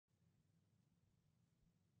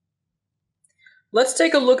Let's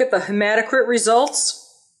take a look at the hematocrit results.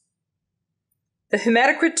 The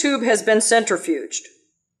hematocrit tube has been centrifuged.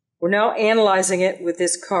 We're now analyzing it with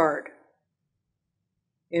this card.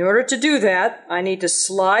 In order to do that, I need to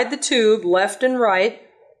slide the tube left and right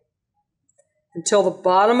until the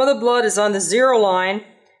bottom of the blood is on the 0 line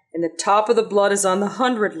and the top of the blood is on the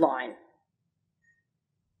 100 line.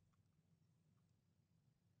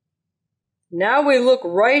 Now we look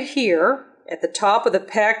right here at the top of the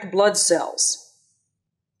packed blood cells.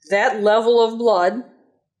 That level of blood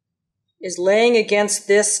is laying against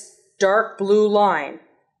this dark blue line.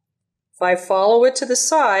 If I follow it to the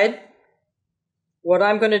side, what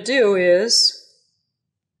I'm going to do is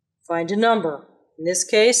find a number. In this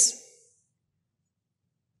case,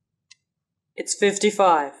 it's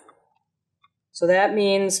 55. So that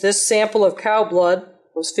means this sample of cow blood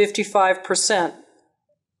was 55%.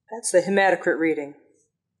 That's the hematocrit reading.